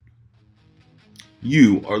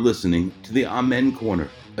You are listening to the Amen Corner,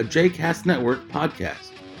 a JCast Network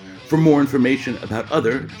podcast. For more information about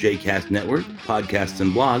other JCast Network podcasts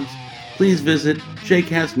and blogs, please visit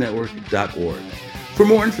jcastnetwork.org. For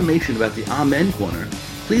more information about the Amen Corner,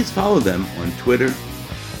 please follow them on Twitter,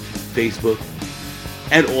 Facebook,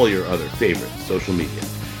 and all your other favorite social media.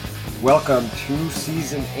 Welcome to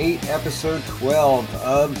Season 8, Episode 12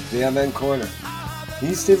 of the Amen Corner.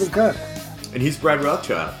 He's Stephen Cook. And he's Brad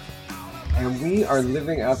Rothschild. And we are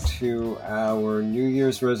living up to our New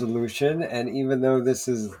Year's resolution. And even though this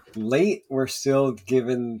is late, we're still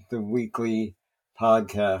giving the weekly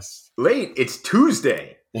podcast. Late? It's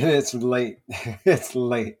Tuesday. It's late. It's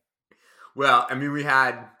late. Well, I mean, we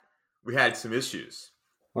had some issues.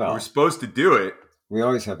 Well, we were supposed to do it. We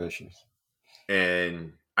always have issues.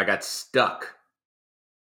 And I got stuck.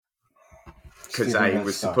 Because Stephen I got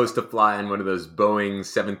was stuck. supposed to fly on one of those Boeing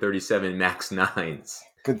 737 MAX 9s.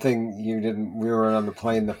 Good thing you didn't. We were on the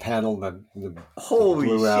plane, the panel that Holy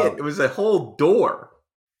blew shit. out. It was a whole door.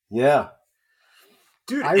 Yeah.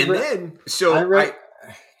 Dude, Go ahead.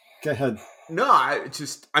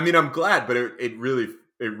 I'm glad, but it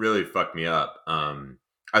really fucked me up. I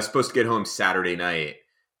was supposed to get home Saturday night.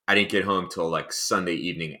 I didn't get home till like Sunday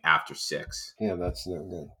evening after 6. Yeah, that's no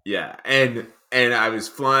good. Yeah, and I was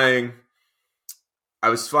flying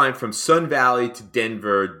from Sun Valley to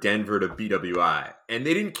Denver to BWI, and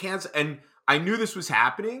they didn't cancel. And I knew this was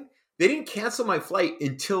happening. They didn't cancel my flight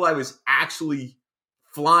until I was actually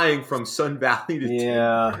flying from Sun Valley to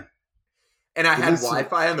Denver. And I had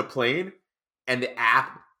Wi-Fi on the plane, and the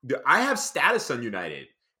app. I have status on United,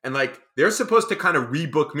 and like they're supposed to kind of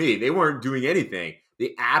rebook me. They weren't doing anything.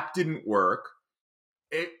 The app didn't work.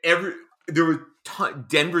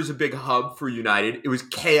 Denver's a big hub for United. It was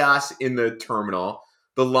chaos in the terminal.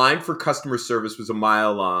 The line for customer service was a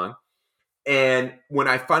mile long. And when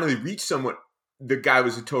I finally reached someone, the guy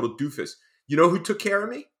was a total doofus. You know who took care of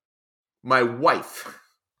me? My wife.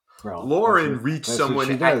 Well, Lauren reached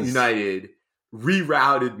someone at United,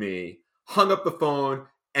 rerouted me, hung up the phone,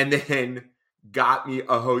 and then got me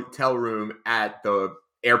a hotel room at the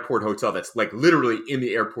airport hotel that's like literally in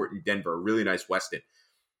the airport in Denver, a really nice Westin.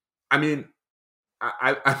 I mean,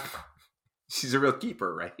 she's a real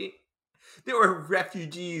keeper, right? There were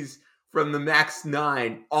refugees from the MAX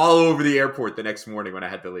 9 all over the airport the next morning when I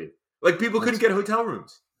had to leave. Like people couldn't get hotel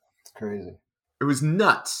rooms. It's crazy. It was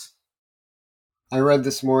nuts. I read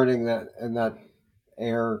this morning that in that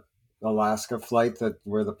Air Alaska flight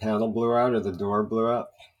where the panel blew out or the door blew out,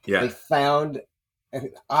 they found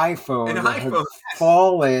an iPhone had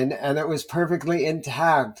fallen and it was perfectly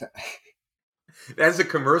intact. That's a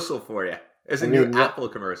commercial for you. It's a new Apple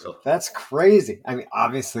commercial. That's crazy. I mean,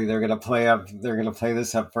 obviously they're gonna play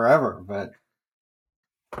this up forever, but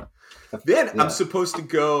then I'm supposed to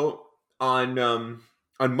go on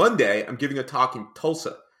Monday. I'm giving a talk in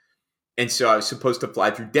Tulsa, and so I was supposed to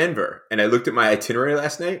fly through Denver. And I looked at my itinerary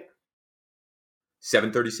last night.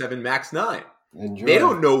 737 MAX 9. Enjoy. They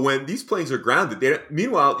don't know when these planes are grounded.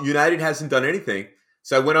 Meanwhile, United hasn't done anything.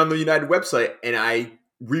 So I went on the United website and I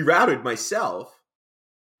rerouted myself.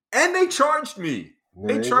 And they charged me.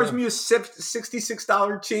 They charged me a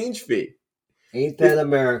 $66 change fee. Ain't that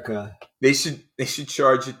America? They should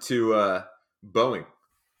charge it to Boeing.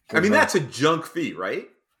 I mean, that's a junk fee, right?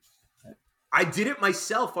 I did it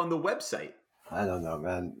myself on the website. I don't know,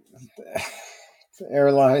 man.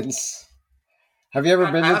 Airlines. Have you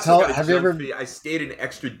ever been to Tulsa? I stayed an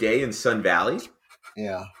extra day in Sun Valley.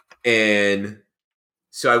 Yeah. And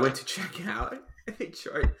so I went to check out.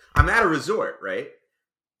 I'm at a resort, right?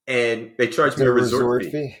 And they charged me a resort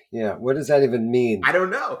fee. Yeah. What does that even mean? I don't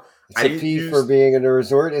know. It's a fee for being in a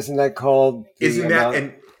resort. Isn't that called?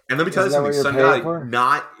 And let me tell you something. Sun Valley,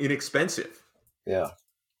 not inexpensive. Yeah.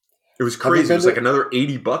 It was crazy. It was like another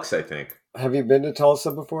 $80, I think. Have you been to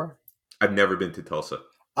Tulsa before? I've never been to Tulsa.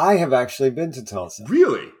 I have actually been to Tulsa.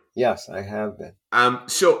 Really? Yes, I have been.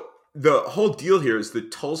 So the whole deal here is the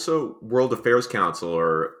Tulsa World Affairs Council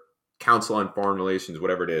or Council on Foreign Relations,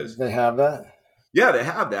 whatever it is. They have that? Yeah, they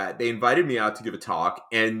have that. They invited me out to give a talk,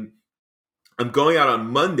 and I'm going out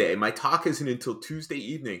on Monday. My talk isn't until Tuesday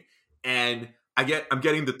evening, and I'm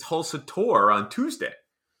getting the Tulsa tour on Tuesday.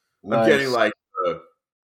 Nice. I'm getting like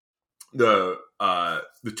the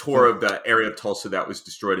tour of the area of Tulsa that was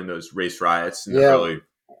destroyed in those race riots in the early.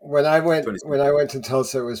 When I went to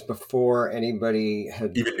Tulsa, it was before anybody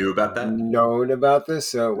had even knew about that, known about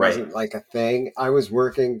this, so it wasn't like a thing. I was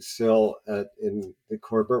working still in the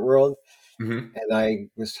corporate world. Mm-hmm. And I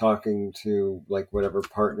was talking to like whatever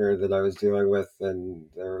partner that I was dealing with, and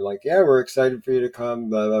they were like, "Yeah, we're excited for you to come."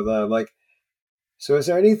 Blah blah blah. I'm like, so is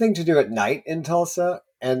there anything to do at night in Tulsa?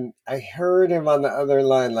 And I heard him on the other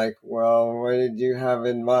line, like, well, what did you have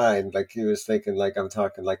in mind? Like he was thinking, like I'm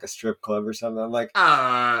talking like a strip club or something. I'm like,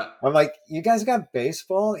 you guys got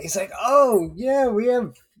baseball? He's like, oh yeah, we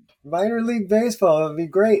have minor league baseball. It'd be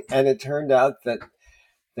great. And it turned out that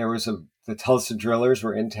there was the Tulsa Drillers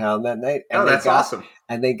were in town that night. And that's awesome.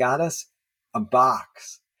 And they got us a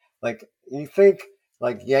box. Like you think.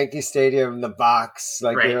 Like Yankee Stadium, the box,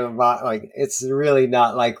 like right. You're in the box, like it's really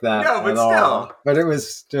not like that. No, but at all. But it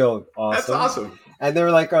was still awesome. That's awesome. And they were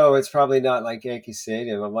like, "Oh, it's probably not like Yankee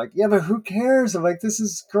Stadium." I'm like, "Yeah, but who cares?" I'm like, "This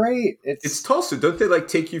is great." It's Tulsa. Don't they like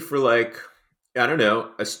take you for like I don't know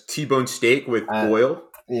a T-bone steak with oil?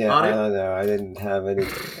 Yeah, on it? I don't know. I didn't have any.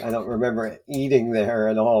 I don't remember eating there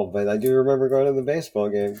at all, but I do remember going to the baseball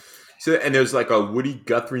game. So, and there's like a Woody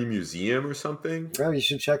Guthrie museum or something. Oh, you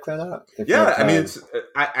should check that out. Yeah, I mean,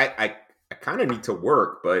 I kind of need to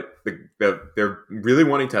work, but they're really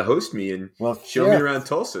wanting to host me and show me around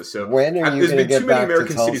Tulsa. So when are you there's been too many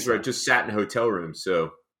American Tulsa? cities where I just sat in hotel rooms.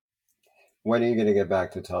 So when are you going to get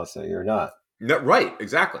back to Tulsa? You're not. No, right,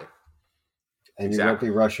 exactly. And you won't be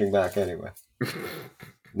rushing back anyway.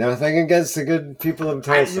 Nothing against the good people of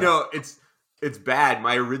Tulsa. It's bad.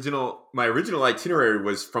 My original itinerary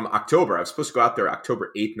was from October. I was supposed to go out there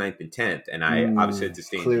October 8th, 9th, and 10th, and I obviously had to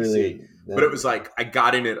stay in DC. But it was like I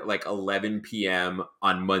got in at like 11 p.m.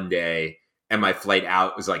 on Monday, and my flight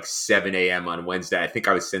out was like 7 a.m. on Wednesday. I think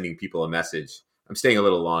I was sending people a message. I'm staying a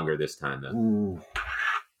little longer this time, though.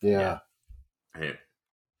 Yeah. I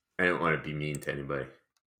didn't want to be mean to anybody.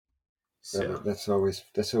 So that's always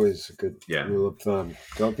a good rule of thumb.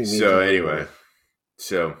 Don't be mean. So anyway,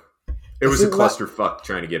 it was a clusterfuck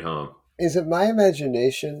trying to get home. Is it my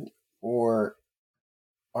imagination, or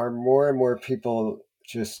are more and more people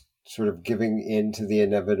just sort of giving in to the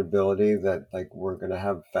inevitability that like we're going to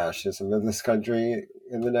have fascism in this country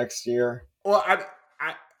in the next year? Well,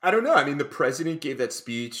 I don't know. I mean, the president gave that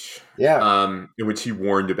speech, in which he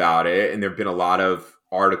warned about it, and there have been a lot of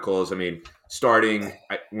articles. I mean, starting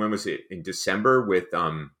when was it, in December with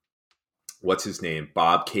what's his name,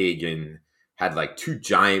 Bob Kagan. Had like 2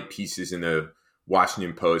 giant pieces in the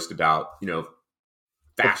Washington Post about,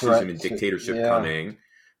 fascism and dictatorship coming.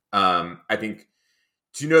 I think,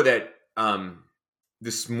 do you know that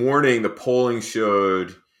this morning the polling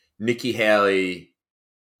showed Nikki Haley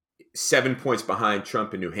 7 points behind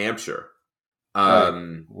Trump in New Hampshire.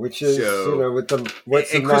 Which is, with the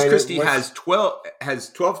Chris Christie has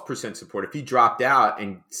 12% support. If he dropped out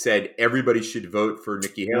and said everybody should vote for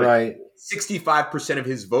Nikki Haley, 65% of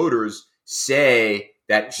his voters say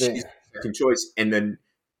that she's the second choice, and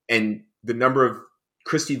the number of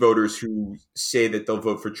Christie voters who say that they'll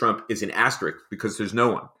vote for Trump is an asterisk because there's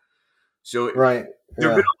no one. So there have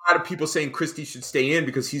been a lot of people saying Christie should stay in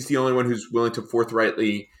because he's the only one who's willing to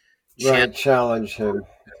forthrightly challenge him.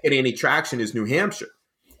 Getting any traction is New Hampshire.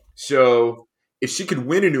 So if she could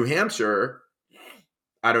win in New Hampshire,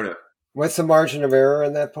 I don't know. What's the margin of error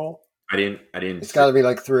in that poll? I didn't. It's got to be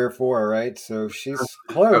like 3 or 4, right? So she's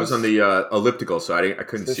close. I was on the elliptical, so I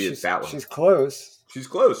couldn't see it that one. She's close. She's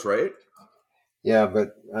close, right? Yeah,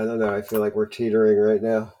 but I don't know. I feel like we're teetering right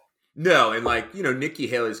now. No, and Nikki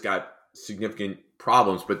Haley's got significant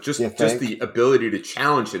problems, but just the ability to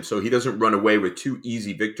challenge him so he doesn't run away with 2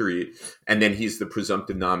 easy victories, and then he's the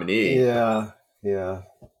presumptive nominee. Yeah.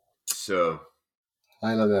 So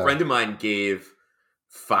I don't know. A friend of mine gave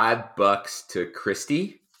 $5 to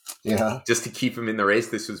Christie. Yeah. Just to keep him in the race.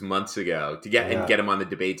 This was months ago to get him on the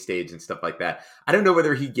debate stage and stuff like that. I don't know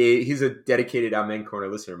whether he's a dedicated Amen Corner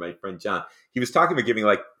listener, my friend John. He was talking about giving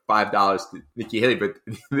like $5 to Nikki Haley, but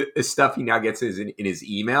the stuff he now gets is in his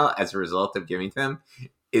email as a result of giving to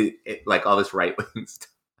him. Like all this right wing stuff.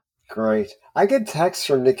 Great. I get texts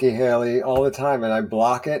from Nikki Haley all the time and I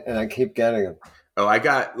block it and I keep getting them. Oh,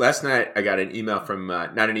 last night I got an email from,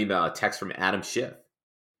 a text from Adam Schiff.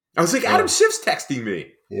 I was like, Adam Schiff's texting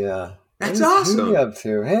me. Yeah. That's awesome. What are you up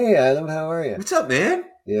to? Hey, Adam, how are you? What's up, man?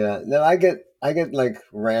 Yeah. No, I get like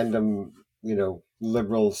random,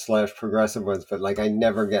 liberal / progressive ones, but like I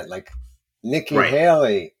never get like Nikki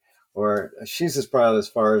Haley, or she's as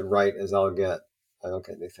far right as I'll get. I don't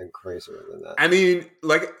get anything crazier than that. I mean,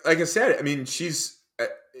 like I said, I mean, she's,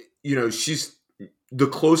 she's the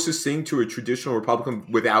closest thing to a traditional Republican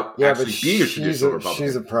without actually being a traditional Republican.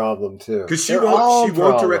 She's a problem too. Because she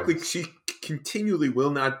won't directly, she continually will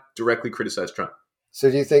not directly criticize Trump. So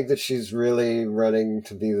do you think that she's really running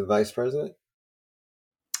to be the vice president?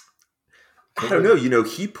 I don't know.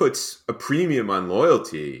 He puts a premium on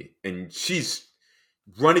loyalty, and she's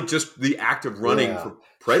running, just the act of running for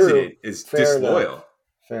president is disloyal.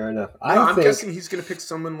 Fair enough. I'm guessing he's going to pick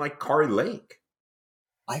someone like Kari Lake.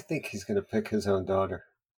 I think he's going to pick his own daughter.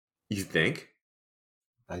 You think?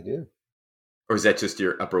 I do. Or is that just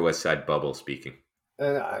your Upper West Side bubble speaking?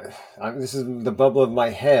 This is the bubble of my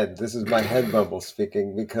head. This is my head bubble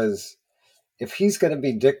speaking, because if he's going to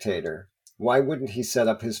be dictator, why wouldn't he set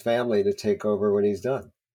up his family to take over when he's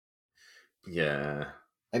done? Yeah.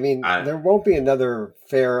 I mean, there won't be another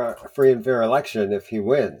free and fair election if he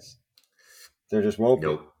wins. There just won't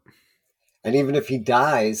be. And even if he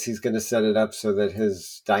dies, he's going to set it up so that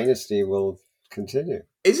his dynasty will continue.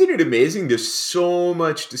 Isn't it amazing? There's so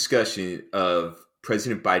much discussion of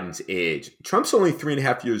President Biden's age. Trump's only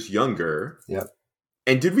 3.5 years younger. Yep.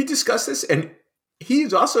 And did we discuss this? And he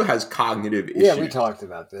also has cognitive issues. Yeah, we talked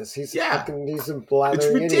about this. He's a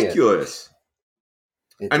blathering It's ridiculous.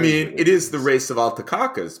 Idiot. It is the race of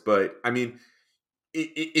Altakakas, but I mean,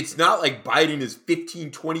 it's not like Biden is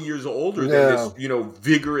 15, 20 years older than this,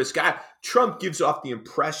 vigorous guy. Trump gives off the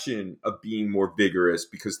impression of being more vigorous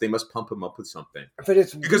because they must pump him up with something. But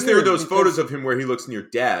it's because there are those photos of him where he looks near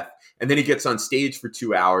death, and then he gets on stage for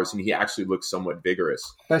 2 hours and he actually looks somewhat vigorous.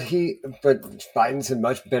 But Biden's in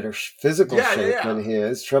much better physical shape than he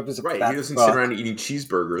is. Trump is he doesn't sit around eating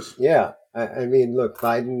cheeseburgers. Yeah, I mean, look,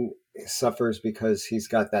 Biden suffers because he's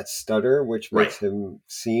got that stutter, which makes him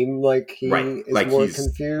seem like he is more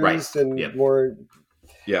confused and more.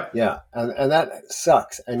 Yeah, and that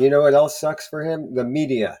sucks. And you know what else sucks for him? The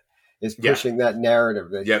media is pushing that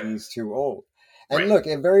narrative that he's too old. And look,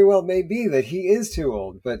 it very well may be that he is too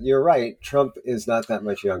old, but you're right. Trump is not that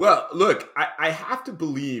much younger. Well, look, I have to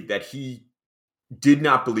believe that he did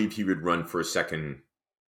not believe he would run for a second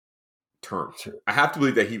term. Sure. I have to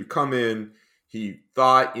believe that he would come in. He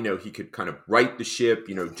thought, he could kind of right the ship.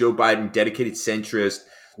 Joe Biden, dedicated centrist.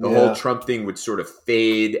 The whole Trump thing would sort of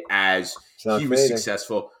fade as he was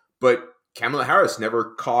successful. But Kamala Harris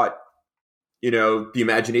never caught, the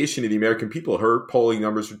imagination of the American people. Her polling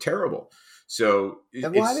numbers are terrible. So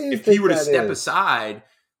if he were to step aside,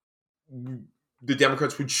 the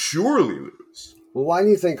Democrats would surely lose. Well, why do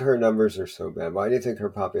you think her numbers are so bad? Why do you think her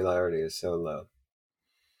popularity is so low?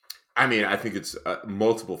 I mean, I think it's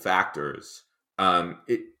multiple factors.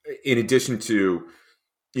 In addition to,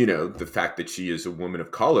 the fact that she is a woman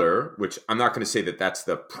of color, which I'm not going to say that that's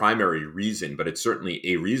the primary reason, but it's certainly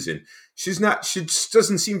a reason. She just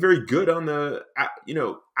doesn't seem very good on the,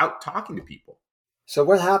 out talking to people. So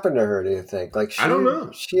what happened to her, do you think? I don't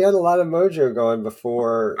know. She had a lot of mojo going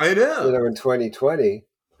before, I know. In 2020.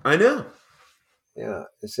 I know. Yeah,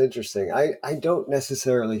 it's interesting. I don't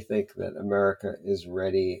necessarily think that America is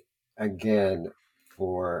ready again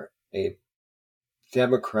for a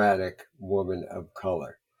Democratic woman of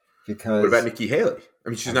color. Because what about Nikki Haley? I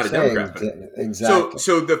mean, she's not a Democrat. Exactly.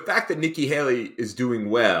 So the fact that Nikki Haley is doing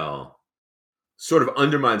well sort of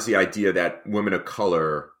undermines the idea that women of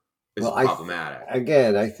color is problematic.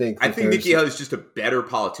 I think Nikki Haley is just a better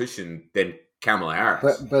politician than Kamala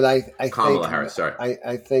Harris. But I Kamala Harris, sorry.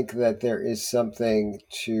 I think that there is something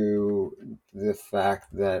to the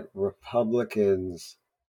fact that Republicans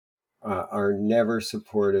are never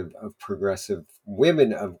supportive of progressive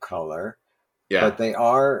women of color, but they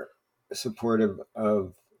are supportive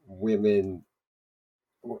of women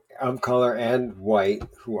of color and white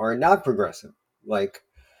who are not progressive.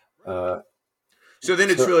 So then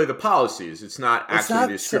it's really the policies. It's not actually the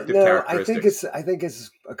descriptive characteristics. I think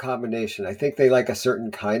it's a combination. I think they like a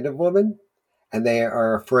certain kind of woman, and they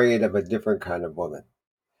are afraid of a different kind of woman.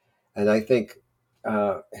 And I think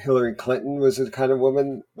Hillary Clinton was the kind of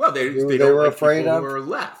woman. Well, they were afraid of. Who were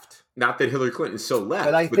left. Not that Hillary Clinton is so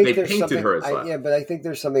left, but they painted her as left. Yeah, but I think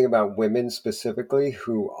there's something about women specifically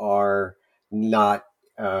who are not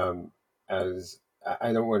as.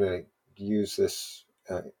 I don't want to use this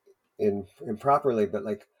improperly, but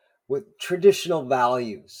with traditional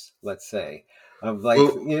values, let's say.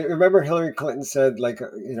 You remember Hillary Clinton said, if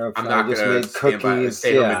I'm not going to stand by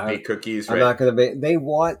stay home and bake cookies. Right? I'm not going to bake. They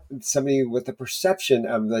want somebody with the perception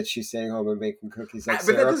of that she's staying home and baking cookies. Like but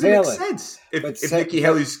Sarah that doesn't Palin. make sense. If Nikki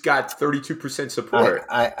Haley's got 32% support,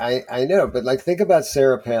 I know, but think about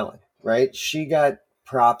Sarah Palin, right? She got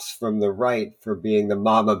props from the right for being the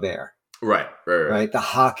mama bear, right? The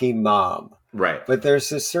hockey mom. Right. But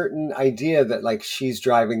there's a certain idea that she's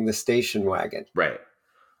driving the station wagon. Right.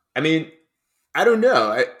 I mean, I don't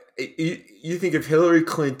know. You think if Hillary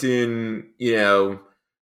Clinton,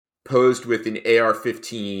 posed with an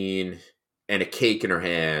AR-15 and a cake in her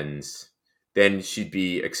hands, then she'd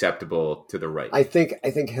be acceptable to the right. I think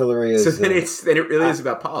Hillary is. So then it really is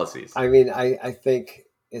about policies. I mean, I think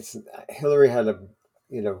Hillary had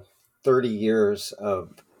 30 years of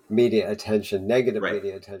media attention, negative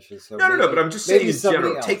media attention. So no. But I'm just saying in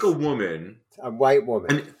general, take a woman, a white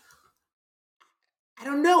woman. I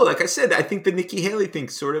don't know. Like I said, I think the Nikki Haley thing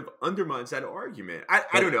sort of undermines that argument.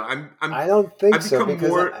 I don't know. I don't think so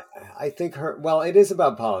because I think her. Well, it is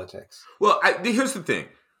about politics. Well, here's the thing.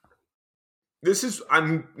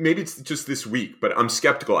 Maybe it's just this week, but I'm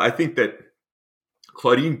skeptical. I think that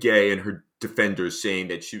Claudine Gay and her defenders saying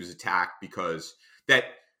that she was attacked because that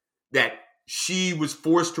she was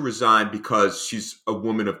forced to resign because she's a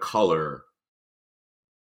woman of color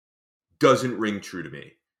doesn't ring true to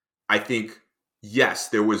me. I think, yes,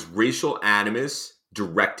 there was racial animus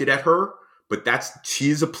directed at her, but she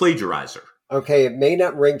is a plagiarizer. Okay, it may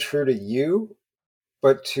not ring true to you,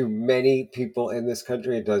 but to many people in this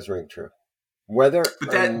country, it does ring true. The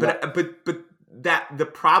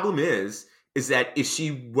problem is that if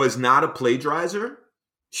she was not a plagiarizer,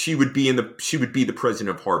 she would be the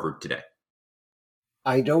president of Harvard today.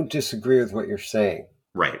 I don't disagree with what you're saying.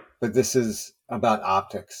 Right. But this is about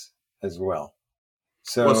optics as well.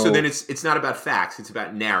 So then it's not about facts, it's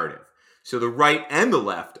about narrative. So the right and the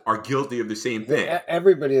left are guilty of the same thing.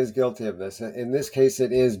 Everybody is guilty of this. In this case,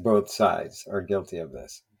 it is both sides are guilty of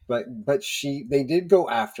this. But they did go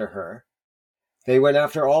after her. They went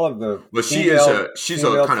after all of the. Well, she's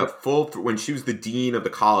a kind of full. When she was the dean of the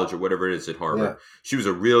college or whatever it is at Harvard, she was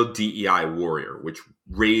a real DEI warrior, which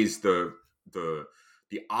raised the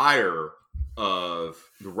ire of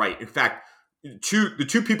the right. In fact, two of the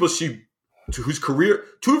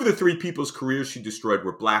three people's careers she destroyed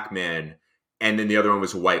were black men, and then the other one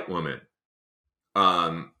was a white woman.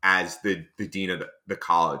 As the dean of the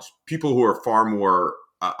college, people who are far more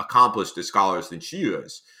accomplished as scholars than she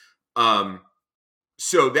is.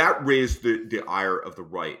 So that raised the ire of the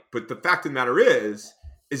right. But the fact of the matter is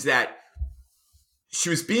that she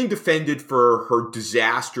was being defended for her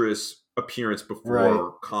disastrous appearance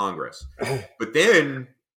before Congress. But then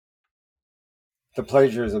the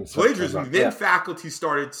plagiarism. Then faculty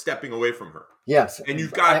started stepping away from her. Yes. And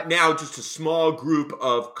you've got now just a small group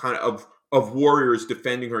of of warriors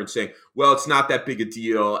defending her and saying, well, it's not that big a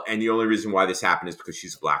deal. And the only reason why this happened is because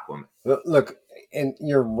she's a black woman. Look, and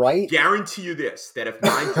you're right. Guarantee you this, that if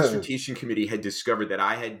my dissertation committee had discovered that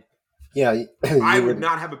I had, I would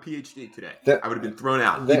not have a PhD today. I would have been thrown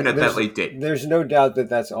out, even at that late date. There's no doubt that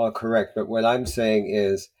that's all correct. But what I'm saying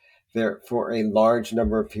is for a large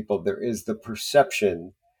number of people, there is the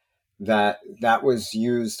perception that that was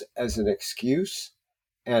used as an excuse.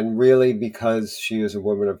 And really, because she is a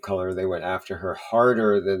woman of color, they went after her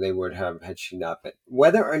harder than they would have had she not been.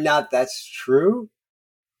 Whether or not that's true,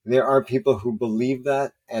 there are people who believe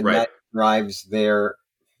that, and that drives their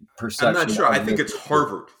perception. I'm not sure. I think it's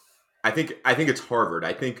Harvard. I think it's Harvard.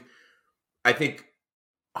 I think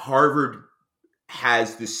Harvard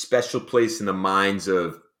has this special place in the minds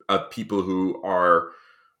of people who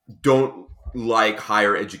don't like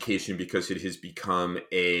higher education because it has become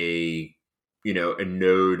a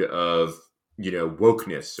node of,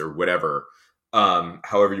 wokeness or whatever,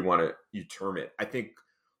 however you term it. I think,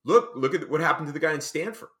 look at what happened to the guy in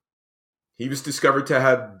Stanford. He was discovered to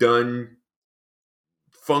have done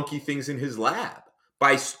funky things in his lab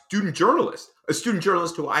by a student journalist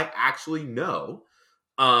who I actually know.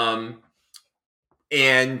 And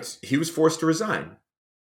he was forced to resign.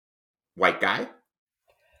 White guy.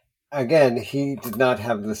 Again, he did not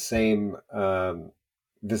have the same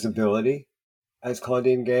visibility as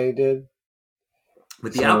Claudine Gay did.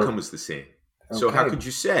 But the outcome was the same. Okay. So how could you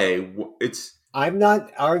say it's... I'm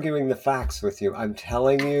not arguing the facts with you. I'm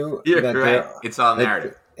telling you that right. It's all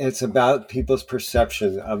narrative. It's about people's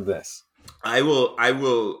perception of this. I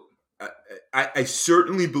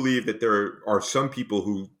certainly believe that there are some people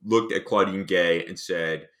who looked at Claudine Gay and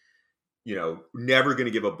said, never going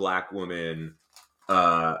to give a black woman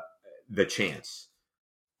the chance.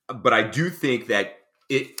 But I do think that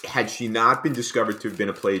had she not been discovered to have been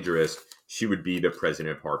a plagiarist, she would be the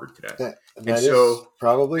president of Harvard today. That is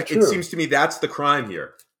probably true. It seems to me that's the crime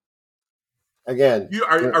here. Again,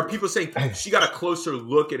 are people saying she got a closer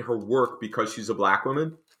look at her work because she's a black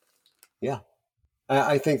woman? Yeah.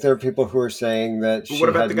 I think there are people who are saying that but what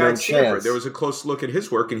about the guy at Stanford? There was a close look at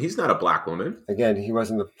his work, and he's not a black woman. Again, he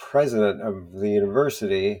wasn't the president of the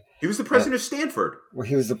university. He was the president of Stanford. Well,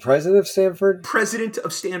 he was the president of Stanford? President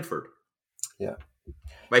of Stanford. Yeah.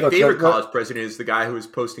 My favorite college president is the guy who was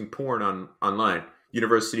posting porn online.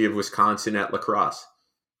 University of Wisconsin at La Crosse.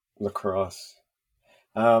 La Crosse.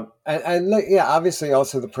 Obviously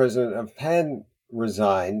also the president of Penn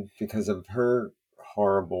resigned because of her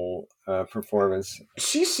horrible performance.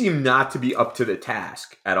 She seemed not to be up to the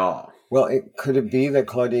task at all. Well, could it be that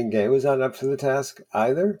Claudine Gay was not up to the task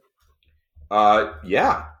either?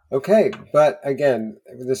 Yeah. Okay, but again,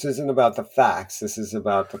 this isn't about the facts. This is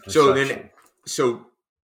about the perception. So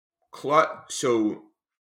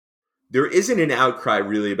there isn't an outcry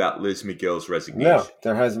really about Liz McGill's resignation. No,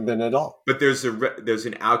 there hasn't been at all. But there's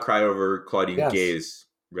an outcry over Claudine Gay's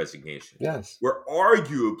resignation. Yes. Where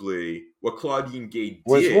arguably what Claudine Gay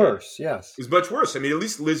was worse. Yes. Was much worse. I mean, at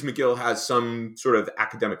least Liz McGill has some sort of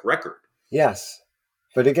academic record. Yes.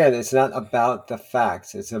 But again, it's not about the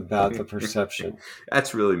facts. It's about the perception.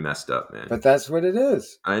 That's really messed up, man. But that's what it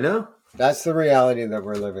is. I know. That's the reality that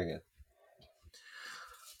we're living in.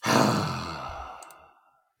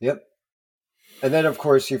 Yep. And then, of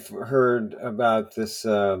course, you've heard about this,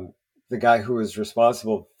 the guy who was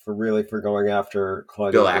responsible for going after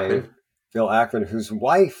Claudine Gay. Bill Ackman, whose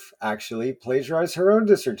wife actually plagiarized her own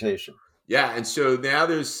dissertation. Yeah, and so now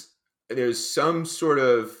there's some sort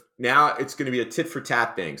of, now it's going to be a tit for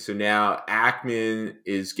tat thing. So now Ackman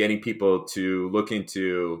is getting people to look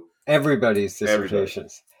into everybody's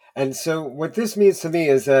dissertations. And so what this means to me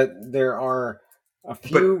is that there are a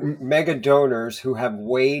few mega donors who have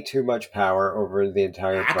way too much power over the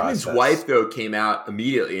entire process. Ackman's wife, though, came out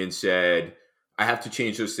immediately and said, I have to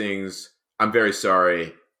change those things. I'm very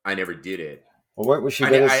sorry. I never did it. Well, what was she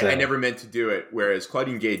going to say? I never meant to do it, whereas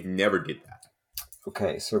Claudine Gay never did that.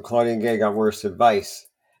 Okay, so Claudine Gay got worse advice.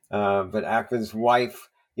 But Ackman's wife,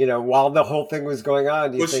 while the whole thing was going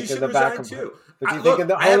on, do you think in the back of her... But do you think in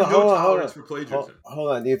the I have no tolerance for plagiarism.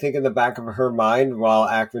 Hold on. Do you think in the back of her mind, while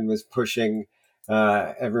Ackman was pushing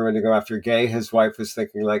everyone to go after Gay, his wife was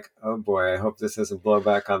thinking like, oh boy, I hope this doesn't blow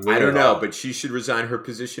back on me? I don't know, but she should resign her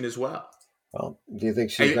position as well. Well, do you think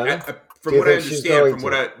she's going to? From what I understand, from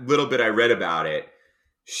what little bit I read about it,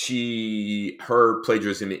 her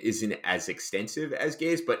plagiarism isn't as extensive as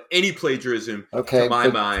Gay's, but any plagiarism, to my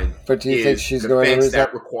mind, but do you think she's going to resign?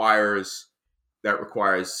 That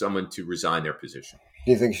requires someone to resign their position.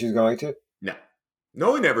 Do you think she's going to? No. No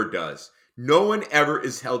one ever does. No one ever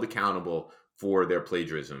is held accountable for their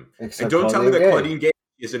plagiarism. Except and don't tell me that Gay. Claudine Gay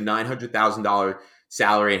is a $900,000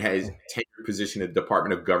 salary and has a tenured position at the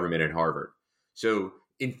Department of Government at Harvard. So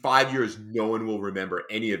in 5 years, no one will remember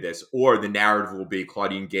any of this, or the narrative will be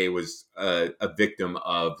Claudine Gay was a victim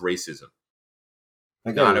of racism.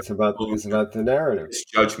 Again, it's about the narrative. It's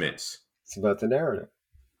judgments. It's about the narrative.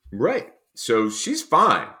 Right. So she's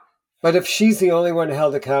fine. But if she's the only one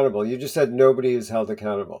held accountable, you just said nobody is held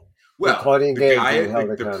accountable. Well, Claudine Gay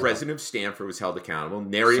the president of Stanford was held accountable.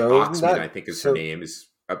 Neri Oxman, I think is her name, is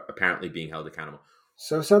apparently being held accountable.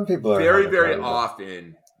 So some people are very, very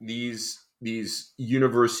often these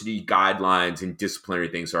university guidelines and disciplinary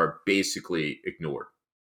things are basically ignored.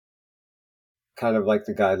 Kind of like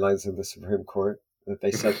the guidelines of the Supreme Court that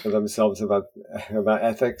they set for themselves about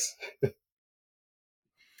ethics.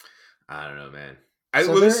 I don't know, man.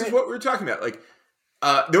 This is what we were talking about. Like,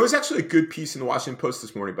 there was actually a good piece in the Washington Post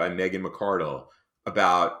this morning by Megan McArdle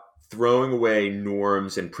about throwing away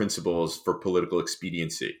norms and principles for political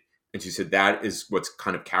expediency. And she said that is what's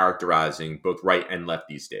kind of characterizing both right and left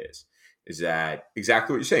these days. Is that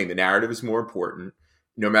exactly what you're saying? The narrative is more important.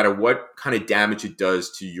 No matter what kind of damage it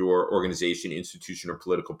does to your organization, institution, or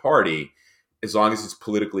political party, as long as it's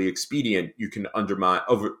politically expedient, you can undermine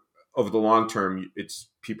over the long term.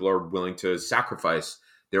 People are willing to sacrifice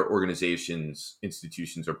their organizations,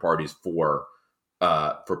 institutions, or parties for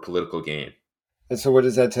political gain. And so, what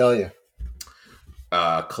does that tell you?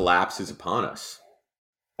 Collapse is upon us.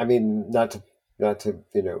 I mean, not to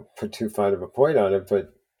put too fine of a point on it,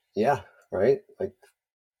 but yeah, right. Like,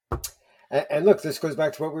 and look, this goes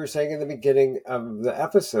back to what we were saying in the beginning of the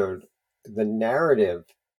episode. The narrative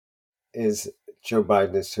is Joe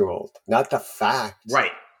Biden is too old, not the fact,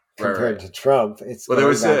 right? Compared to Trump, it's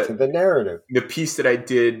going back to the narrative. The piece that I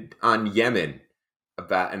did on Yemen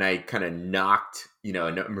about, and I kind of knocked,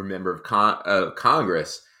 a member of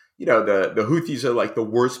Congress. The Houthis are like the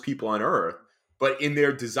worst people on earth, but in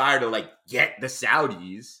their desire to get the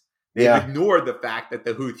Saudis, they've ignored the fact that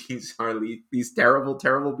the Houthis are these terrible,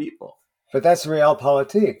 terrible people. But that's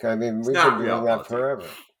realpolitik. I mean, we've been doing that forever.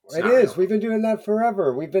 It is. We've been doing that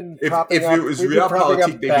forever. We've been propping up. If it was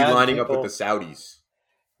realpolitik, they'd be lining up with the Saudis.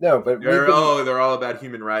 No, but they're all about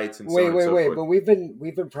human rights and wait. Forth. But we've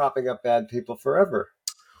been propping up bad people forever.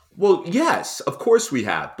 Well, yes, of course we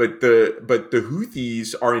have. But the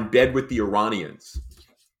Houthis are in bed with the Iranians.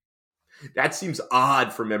 That seems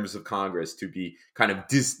odd for members of Congress to be kind of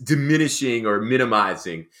diminishing or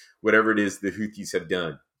minimizing whatever it is the Houthis have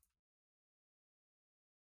done.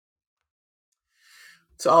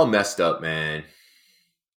 It's all messed up, man.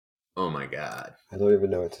 Oh my God. I don't even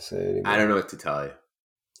know what to say anymore. I don't know what to tell you.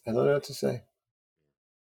 I don't know what to say.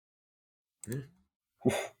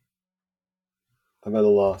 Yeah. I'm at a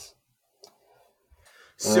loss.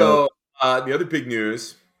 So the other big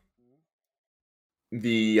news,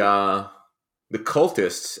 the the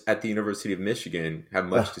cultists at the University of Michigan have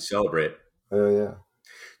much to celebrate. Oh yeah.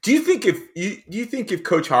 Do you think if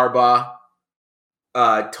Coach Harbaugh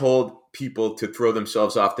told people to throw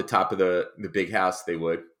themselves off the top of the big house, they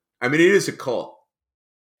would? I mean, it is a cult.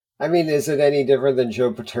 I mean, is it any different than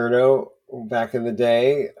Joe Paterno back in the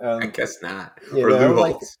day? I guess not. Or Lou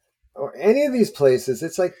Holtz. Or any of these places.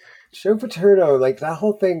 It's like Joe Paterno, like that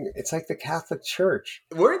whole thing. It's like the Catholic Church.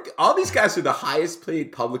 All these guys are the highest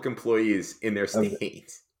paid public employees in their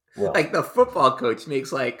states. Well, like the football coach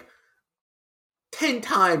makes like 10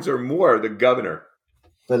 times or more the governor.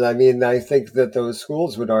 But I mean, I think that those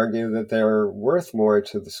schools would argue that they're worth more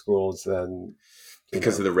to the schools than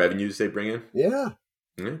because of the revenues they bring in. Yeah.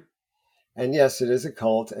 Mm-hmm. And yes, it is a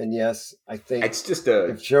cult. And yes, I think it's just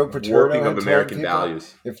a warping of American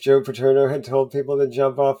values. If Joe Paterno had told people to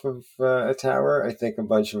jump off of a tower, I think a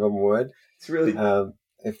bunch of them would. It's really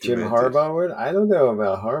if Jim Harbaugh would, I don't know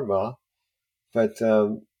about Harbaugh, but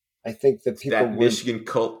I think that people that Michigan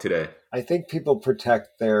cult today. I think people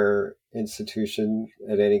protect their institution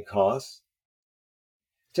at any cost.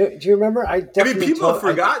 Do you remember? People have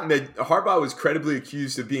forgotten that Harbaugh was credibly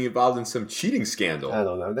accused of being involved in some cheating scandal. I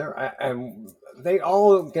don't know. They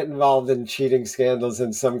all get involved in cheating scandals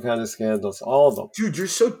and some kind of scandals. All of them. Dude, you're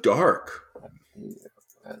so dark. I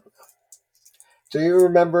don't know. Do you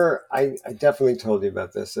remember? I definitely told you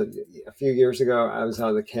about this. A few years ago, I was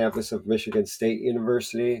on the campus of Michigan State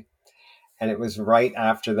University. And it was right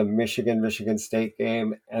after the Michigan State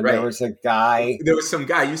game. And There was a guy. There was some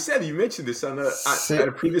guy. You mentioned this on a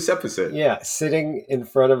previous episode. Yeah. Sitting in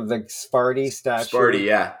front of the Sparty statue. Sparty,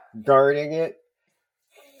 yeah. Guarding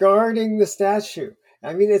the statue.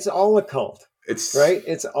 I mean, it's all a cult. Right?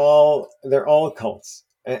 They're all cults.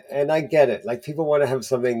 And I get it. Like people want to have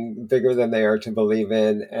something bigger than they are to believe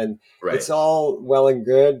in. And It's all well and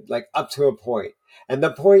good, like up to a point. And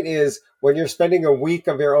the point is, when you're spending a week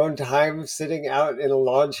of your own time sitting out in a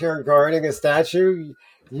lawn chair guarding a statue,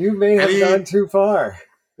 you may have gone too far.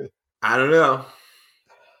 I don't know.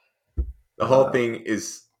 The whole thing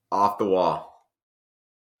is off the wall.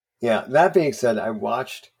 Yeah. That being said, I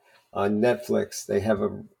watched on Netflix. They have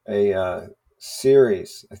a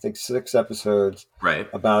series, I think 6 episodes,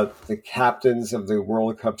 about the captains of the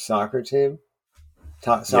World Cup soccer team,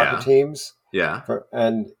 teams. Yeah.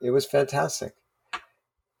 And it was fantastic.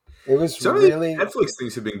 It was Some of these Netflix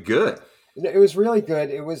things have been good. It was really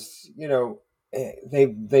good. It was, they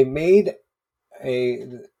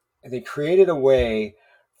created a way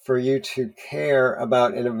for you to care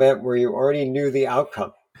about an event where you already knew the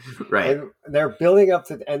outcome. Right. And they're building up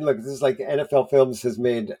and look, this is like NFL Films has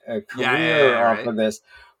made a career off of this.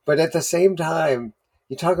 But at the same time,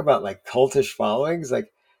 you talk about like cultish followings.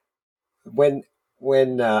 Like when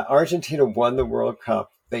Argentina won the World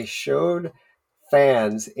Cup, they showed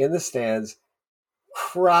fans in the stands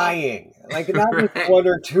crying, like not just one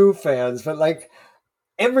or two fans, but like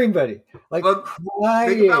everybody, crying.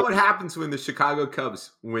 Think about what happens when the Chicago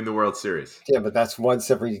Cubs win the World Series. Yeah, but that's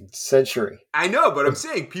once every century. I know, but I'm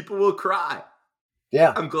saying people will cry.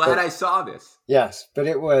 Yeah, I'm glad I saw this. Yes, but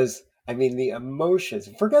it was. I mean, the emotions.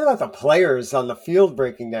 Forget about the players on the field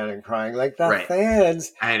breaking down and crying. Like the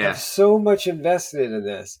fans have so much invested in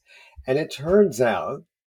this, and it turns out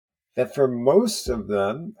that for most of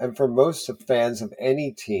them, and for most of fans of any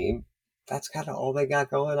team, that's kind of all they got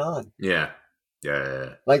going on. Yeah.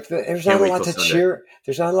 Like there's not a lot to cheer.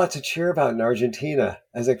 There's not a lot to cheer about in Argentina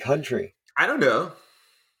as a country. I don't know.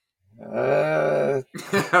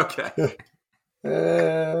 Okay.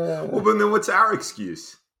 Well, but then what's our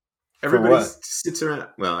excuse? Everybody sits around.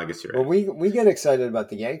 Well, I guess you're right. Well, we get excited about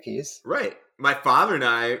the Yankees, right? My father and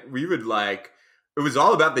I, we would it was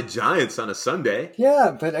all about the Giants on a Sunday.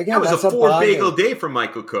 Yeah, but again, that was a 4-bagel day for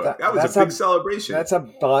Michael Cook. That was a big celebration. That's a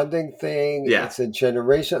bonding thing. Yeah. It's a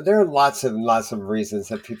generation. There are lots and lots of reasons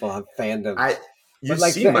that people have fandoms. You've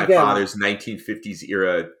seen my father's 1950s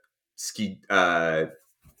era ski. The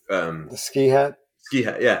ski hat. Ski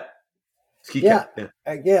hat, yeah. Ski cap, yeah.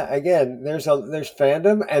 Again, there's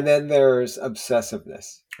fandom, and then there's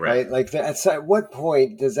obsessiveness, right? Like, at what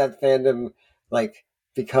point does that fandom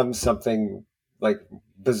become something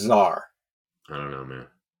bizarre? I don't know, man.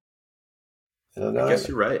 I don't know. I guess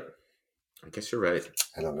you're right.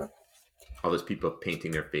 I don't know. All those people painting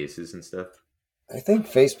their faces and stuff. I think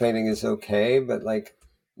face painting is okay, but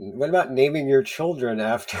what about naming your children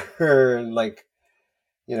after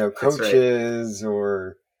coaches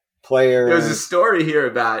or players? There's a story here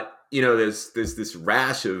about there's this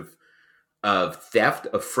rash of theft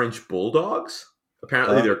of French bulldogs.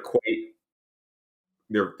 Apparently,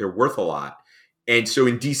 they're worth a lot. And so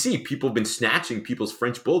in DC, people have been snatching people's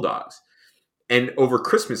French bulldogs. And over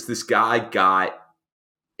Christmas, this guy got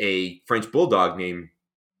a French bulldog named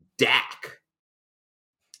Dak.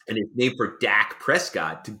 And it's named for Dak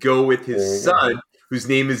Prescott to go with his son, whose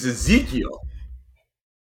name is Ezekiel.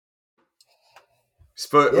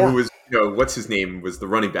 Who was, what's his name? Was the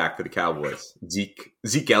running back for the Cowboys?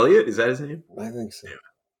 Zeke Elliott? Is that his name? I think so.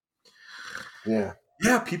 Yeah.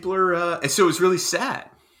 Yeah, people are, and so it was really sad.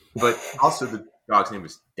 But also the dog's name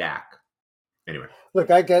was Dak. Anyway. Look,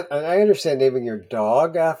 I understand naming your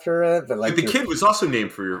dog after it, but the kid was also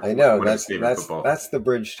named for your. I know that's the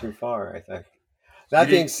bridge too far. I think. That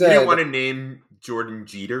being said, you didn't want to name Jordan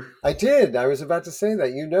Jeter. I did. I was about to say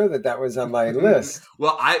that. That was on my list.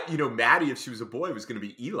 Well, Maddie, if she was a boy, was going to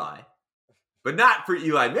be Eli, but not for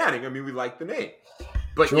Eli Manning. I mean, we like the name,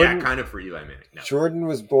 but Jordan, kind of for Eli Manning. No. Jordan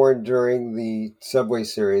was born during the Subway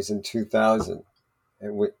Series in 2000.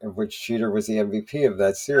 Of which Jeter was the MVP of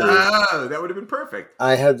that series. Oh, that would have been perfect.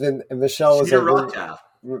 I had been, and Michelle was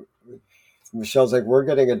Michelle's like, we're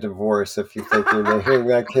getting a divorce if you think you're naming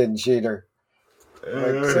that kid Jeter.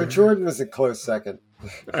 So Jordan was a close second.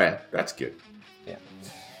 All right, that's good. Yeah,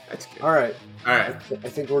 that's good. All right. I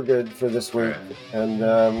think we're good for this week, and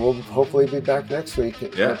we'll hopefully be back next week.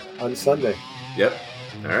 On Sunday. Yep.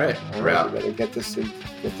 All right. We better get this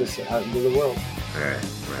out into the world. All right.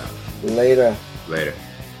 We're out. Later. Later.